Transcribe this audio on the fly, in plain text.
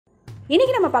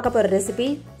இன்னைக்கு நம்ம பார்க்க போற ரெசிபி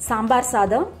சாம்பார்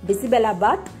சாதம் பிசி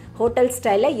பெலாபாத் ஹோட்டல்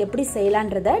ஸ்டைல்ல எப்படி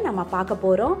செய்யலாம்ன்றதை நம்ம பார்க்க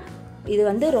போறோம். இது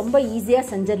வந்து ரொம்ப ஈஸியா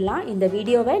செஞ்சிடலாம். இந்த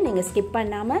வீடியோவை நீங்க ஸ்கிப்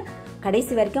பண்ணாம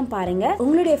கடைசி வரைக்கும் பாருங்க.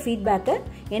 உங்களுடைய ஃபீட்பேக்கை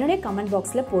என்னுடைய கமெண்ட்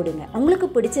பாக்ஸ்ல போடுங்க. உங்களுக்கு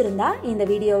பிடிச்சிருந்தா இந்த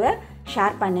வீடியோவை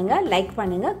ஷேர் பண்ணுங்க, லைக்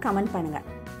பண்ணுங்க, கமெண்ட் பண்ணுங்க.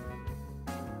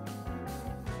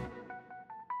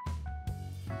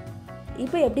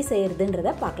 இப்போ எப்படி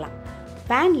செய்யறதுன்றதை பார்க்கலாம்.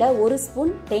 பேன்ல 1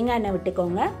 ஸ்பூன் தேங்காய் எண்ணெய்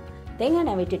விட்டுக்கோங்க. தேங்காய்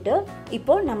எண்ணெய் விட்டுட்டு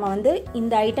இப்போ நம்ம வந்து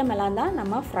இந்த ஐட்டம் எல்லாம் தான்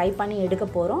நம்ம ஃப்ரை பண்ணி எடுக்க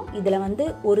போகிறோம். இதில் வந்து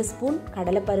 1 ஸ்பூன்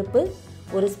கடலைப்பருப்பு,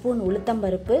 1 ஸ்பூன்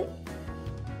உளுத்தம்பருப்பு,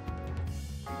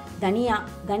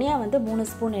 தனியா வந்து 3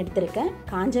 ஸ்பூன் எடுத்திருக்கேன்.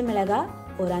 காஞ்ச மிளகாய்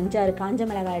ஒரு 5-6 காஞ்ச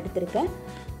மிளகாய் எடுத்திருக்கேன்.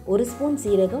 1 ஸ்பூன்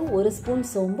சீரகம், 1 ஸ்பூன்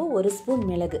சோம்பு, 1 ஸ்பூன்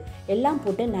மிளகு எல்லாம்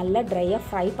போட்டு நல்லா ட்ரையாக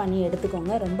ஃப்ரை பண்ணி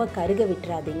எடுத்துக்கோங்க. ரொம்ப கருக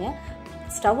விட்டுறாதீங்க.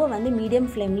 ஸ்டவ்வை வந்து மீடியம்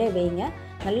ஃப்ளேமில் வைங்க.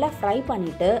 நல்லா ஃப்ரை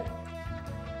பண்ணிவிட்டு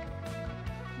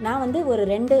நான் வந்து ஒரு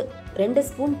ரெண்டு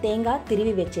ஸ்பூன் தேங்காய்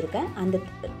திருவி வச்சுருக்கேன். அந்த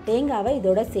தேங்காவை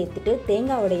இதோட சேர்த்துட்டு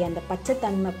தேங்காவுடைய அந்த பச்சை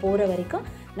தன்மை போகிற வரைக்கும்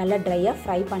நல்லா ட்ரையாக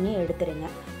ஃப்ரை பண்ணி எடுத்துருங்க.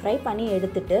 ஃப்ரை பண்ணி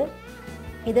எடுத்துட்டு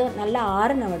இதை நல்லா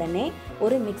ஆறின உடனே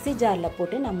ஒரு மிக்ஸி ஜாரில்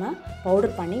போட்டு நம்ம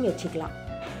பவுடர் பண்ணி வச்சுக்கலாம்.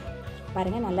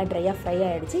 பாருங்கள், நல்லா ட்ரையாக ஃப்ரை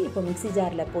ஆகிடுச்சு. இப்போ மிக்ஸி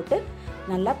ஜாரில் போட்டு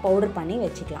நல்லா பவுடர் பண்ணி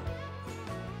வச்சுக்கலாம்.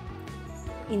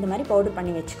 இந்த மாதிரி பவுடர்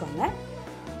பண்ணி வச்சுக்கோங்க.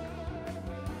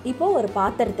 இப்போது ஒரு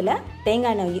பாத்திரத்தில்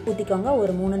தேங்காய் எண்ணெய் ஊற்றிக்கோங்க.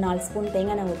 ஒரு 3-4 ஸ்பூன்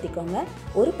தேங்காய் எண்ணெய் ஊற்றிக்கோங்க.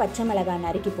 ஒரு பச்சை மிளகாய்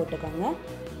நறுக்கி போட்டுக்கோங்க.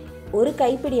 ஒரு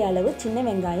கைப்பிடி அளவு சின்ன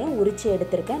வெங்காயம் உரித்து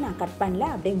எடுத்திருக்கேன். நான் கட் பண்ணல,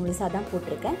 அப்படியே முழுசாக தான்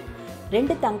போட்டிருக்கேன்.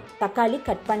 2 தக்காளி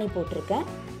கட் பண்ணி போட்டிருக்கேன்.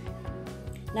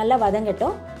 நல்லா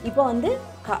வதங்கட்டும். இப்போ வந்து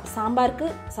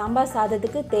சாம்பார்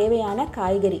சாதத்துக்கு தேவையான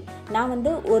காய்கறி நான்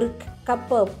வந்து 1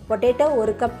 cup potato,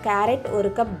 1 cup carrot,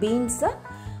 1 cup beans,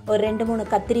 ஒரு 2-3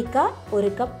 கத்திரிக்காய், 1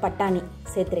 கப் பட்டாணி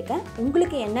சேர்த்துருக்கேன்.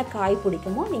 உங்களுக்கு என்ன காய்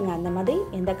பிடிக்குமோ நீங்கள் அந்த மாதிரி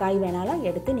எந்த காய் வேணாலும்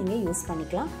எடுத்து நீங்கள் யூஸ்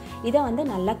பண்ணிக்கலாம். இதை வந்து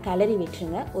நல்லா கிளறி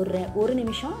விட்டுருங்க. ஒரு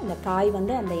நிமிஷம் இந்த காய்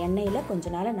வந்து அந்த எண்ணெயில்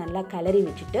கொஞ்ச நேரம் நல்லா கிளறி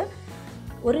விட்டுட்டு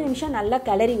 1 நிமிஷம் நல்லா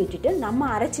கிளறி விட்டுட்டு நம்ம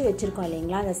அரைச்சி வச்சுருக்கோம்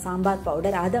இல்லைங்களா அந்த சாம்பார்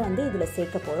பவுடர், அதை வந்து இதில்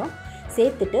சேர்க்க போகிறோம்.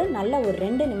 சேர்த்துட்டு நல்லா ஒரு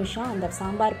 2 நிமிஷம் அந்த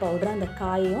சாம்பார் பவுடர் அந்த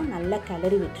காயையும் நல்லா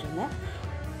கிளறி விட்டுருங்க.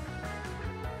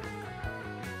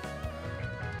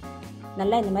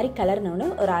 நல்லா இந்த மாதிரி கிளறினோன்னு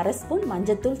ஒரு 1/2 ஸ்பூன்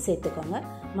மஞ்சத்தூள் சேர்த்துக்கோங்க.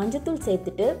 மஞ்சத்தூள்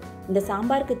சேர்த்துட்டு இந்த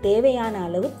சாம்பாருக்கு தேவையான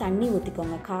அளவு தண்ணி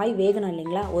ஊற்றிக்கோங்க. காய் வேகணும்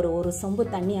இல்லைங்களா, ஒரு சொம்பு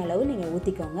தண்ணி அளவு நீங்கள்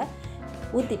ஊற்றிக்கோங்க.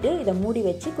 ஊற்றிட்டு இதை மூடி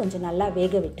வச்சு கொஞ்சம் நல்லா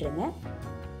வேக விட்டுருங்க.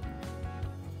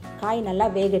 காய் நல்லா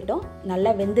வேகட்டும்.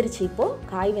 நல்லா வெந்துருச்சு. இப்போது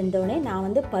காய் வெந்தோடனே நான்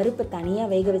வந்து பருப்பு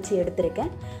தனியாக வேக வச்சு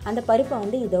எடுத்துருக்கேன். அந்த பருப்பை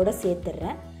வந்து இதோட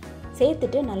சேர்த்துட்றேன்.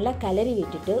 சேர்த்துட்டு நல்லா கிளறி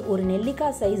விட்டுட்டு ஒரு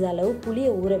நெல்லிக்காய் சைஸ் அளவு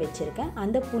புளியை ஊற வச்சுருக்கேன்.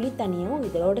 அந்த புளி தண்ணியும்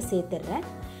இதோட சேர்த்துட்றேன்.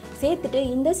 சேர்த்துட்டு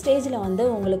இந்த ஸ்டேஜில் வந்து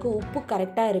உங்களுக்கு உப்பு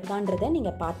கரெக்டாக இருக்கான்றதை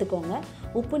நீங்கள் பார்த்துக்கோங்க.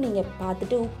 உப்பு நீங்கள்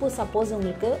பார்த்துட்டு உப்பு சப்போஸ்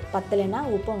உங்களுக்கு பத்தலைன்னா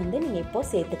உப்பை வந்து நீங்கள் இப்போது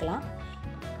சேர்த்துக்கலாம்.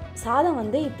 சாதம்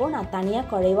வந்து இப்போது நான் தனியாக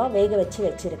குழைவாக வேக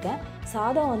வச்சுருக்கேன்.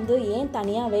 சாதம் வந்து ஏன்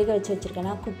தனியாக வேக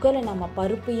வச்சுருக்கேன்னா, குக்கரில் நம்ம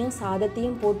பருப்பையும்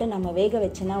சாதத்தையும் போட்டு நம்ம வேக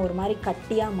வச்சோன்னா ஒரு மாதிரி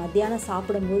கட்டியாக மத்தியானம்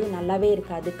சாப்பிடும்போது நல்லாவே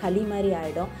இருக்காது, களி மாதிரி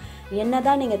ஆகிடும். என்ன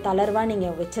தான் நீங்கள் தளர்வாக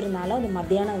நீங்கள் வச்சுருந்தாலும் அது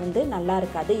மத்தியானம் வந்து நல்லா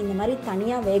இருக்காது. இந்த மாதிரி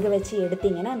தனியாக வேக வச்சு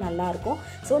எடுத்திங்கன்னா நல்லாயிருக்கும்.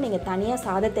 ஸோ நீங்கள் தனியாக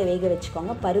சாதத்தை வேக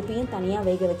வச்சுக்கோங்க. பருப்பையும் தனியாக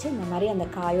வேக வச்சு இந்த மாதிரி அந்த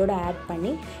காயோடு ஆட்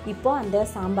பண்ணி இப்போது அந்த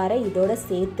சாம்பாரை இதோடு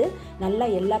சேர்த்து நல்லா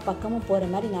எல்லா பக்கமும் போகிற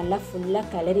மாதிரி நல்லா ஃபுல்லாக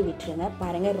கிளறி விட்டுருங்க.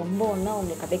 பாருங்கள், ரொம்ப ஒன்றும்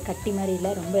உங்களுக்கு அப்படியே கட்டி மாதிரி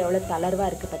இல்லை, ரொம்ப எவ்வளோ தளர்வாக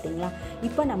இருக்குது பார்த்தீங்களா.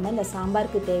 இப்போ நம்ம இந்த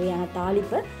சாம்பாருக்கு தேவையான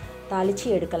தாளிப்பை தாளித்து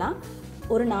எடுக்கலாம்.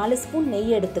 ஒரு 4 ஸ்பூன்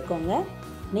நெய் எடுத்துக்கோங்க.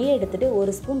 நெய் எடுத்துகிட்டு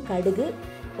 1 ஸ்பூன் கடுகு,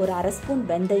 ஒரு 1/2 ஸ்பூன்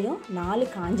வெந்தயம், 4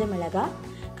 காஞ்ச மிளகாய்,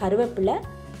 கருவேப்பிலை,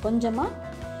 கொஞ்சமாக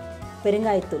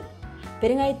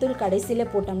பெருங்காயத்தூள்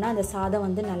கடைசியில் போட்டோம்னா அந்த சாதம்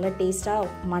வந்து நல்ல டேஸ்ட்டாக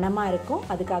மணமாக இருக்கும்.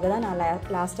 அதுக்காக தான் நான்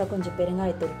லாஸ்ட்டாக கொஞ்சம்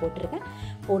பெருங்காயத்தூள் போட்டிருக்கேன்.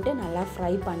 போட்டு நல்லா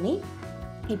ஃப்ரை பண்ணி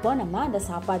இப்போ நம்ம அந்த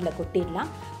சாப்பாடில்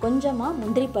கொட்டிடலாம். கொஞ்சமாக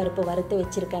முந்திரி பருப்பு வறுத்து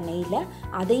வச்சுருக்க நெய்யில்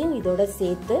அதையும் இதோட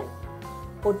சேர்த்து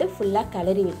போட்டு ஃபுல்லாக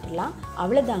கிளறி விட்டுடலாம்.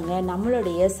 அவ்வளோதாங்க,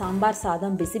 நம்மளுடைய சாம்பார்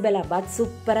சாதம் பிசிபெலாபாத்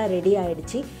சூப்பராக ரெடி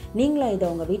ஆகிடுச்சு. நீங்களும் இதை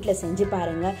உங்கள் வீட்டில் செஞ்சு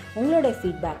பாருங்கள். உங்களோட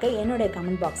ஃபீட்பேக்கை என்னுடைய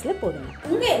கமெண்ட் பாக்ஸில் போடுங்க.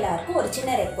 உங்கள் எல்லாருக்கும் ஒரு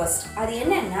சின்ன ரெக்வஸ்ட். அது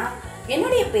என்னென்னா,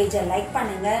 என்னுடைய பேஜை லைக்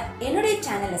பண்ணுங்கள், என்னுடைய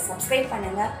சேனலை சப்ஸ்கிரைப்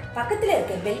பண்ணுங்கள், பக்கத்தில்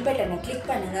இருக்க பெல் பட்டனை கிளிக்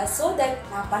பண்ணுங்கள். ஸோ தட்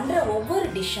நான் பண்ணுற ஒவ்வொரு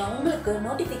டிஷ்ஷும் உங்களுக்கு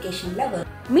நோட்டிஃபிகேஷனில் வரும்.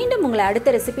 மீண்டும் உங்களை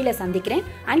அடுத்த ரெசிபியில் சந்திக்கிறேன்.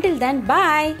 Until then,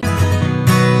 bye.